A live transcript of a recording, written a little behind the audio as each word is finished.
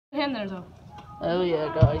Hand there though. Oh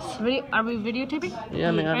yeah, guys. Are we videotaping?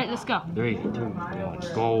 Yeah, man. Alright, let's go. 3, 2, 1,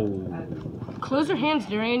 go. Close your hands,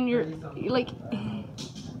 Darian. You're like.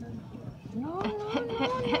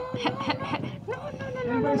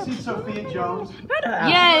 Anybody see Sophia Jones?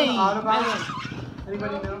 Yay!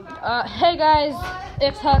 Anybody know? Hey guys,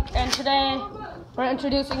 it's Huck, and today we're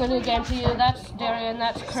introducing a new game to you. That's Darian,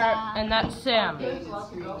 that's Kurt, and that's Sam.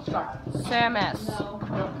 Sam S.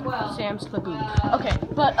 Sam's Clippy. Okay,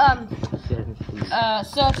 but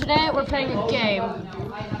so today we're playing a game,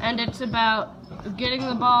 and it's about getting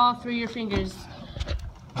the ball through your fingers.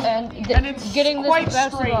 And it's getting this quite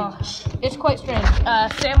bouncy ball. strange. It's quite strange.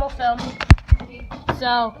 Sam will film.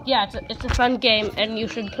 So yeah, it's a fun game, and you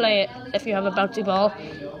should play it if you have a bouncy ball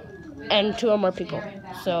and 2 or more people.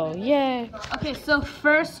 So yeah. Okay, so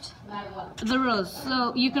first the rules.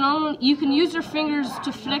 So you can use your fingers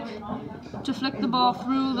to flick the ball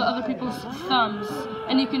through the other people's thumbs,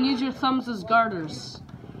 and you can use your thumbs as garters.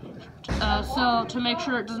 So to make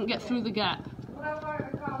sure it doesn't get through the gap.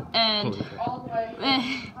 And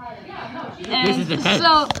This is the test.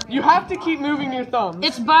 So You have to keep moving your thumbs.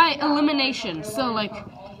 it's by elimination. So like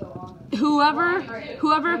whoever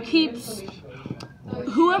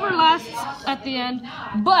lasts at the end.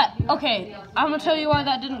 But okay, I'm gonna tell you why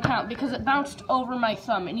that didn't count, because it bounced over my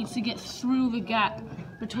thumb. It needs to get through the gap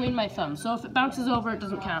between my thumbs. So if it bounces over, it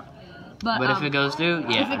doesn't count. But if it goes through,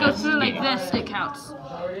 yeah. if it goes through like this, it counts.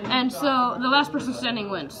 And so the last person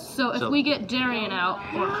standing wins. So if we get Darian out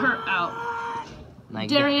or Kurt out, Like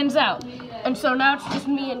Darian's out. And so now it's just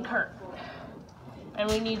me and Kurt.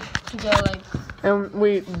 And we need to go like. And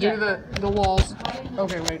we do the walls.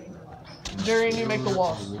 Okay, wait. Darian, you make the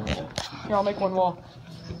walls. Here, I'll make one wall.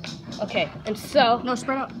 Okay, and so. No,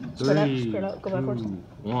 spread out. Spread out, 3, spread out. Go backwards. 2,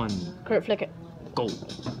 1, Kurt, flick it. go.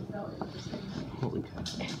 Holy cow.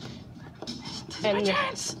 And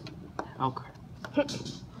Okay.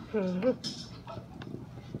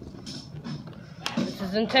 this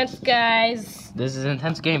is intense, guys. This is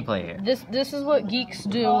intense gameplay here. This is what geeks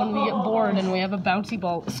do when we get bored and we have a bouncy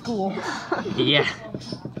ball at school. Yeah.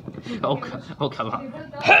 Oh, come on.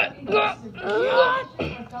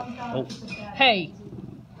 Oh, Hey,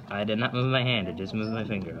 I did not move my hand. I just moved my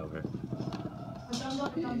finger over.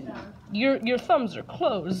 your thumbs are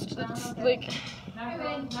closed. It's like.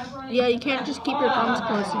 Yeah, you can't just keep your thumbs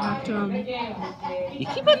close. You have to. You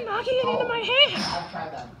keep on knocking it into my hand.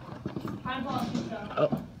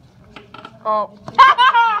 Oh.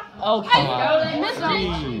 Oh, come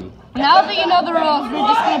on. Now that you know the rules, we're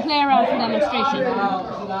just gonna play around for demonstration.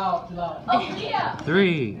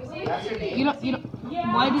 3. You don't.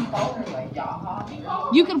 Why did?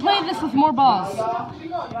 You can play this with more balls.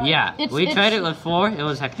 Yeah, we tried it with 4. It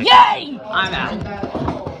was hectic. Yay! I'm out.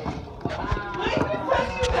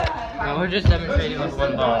 No, we're just demonstrating with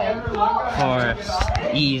 1 ball for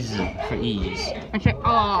ease. Okay.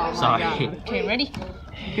 Oh. Sorry. Okay, ready?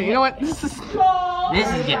 Okay, you know what? This is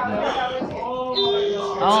getting.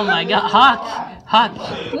 Oh my God, Huck. Oh my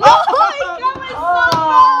God,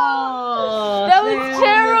 that was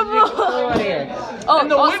terrible. Oh, and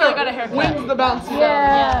the also winner I got a haircut. wins the bouncy.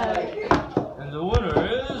 Yeah. And the winner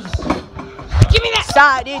is. Give me that.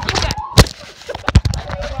 Stop, dude.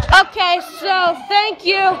 Okay, so thank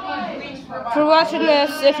you for watching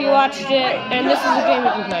this if you watched it, and this is a game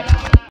that we play.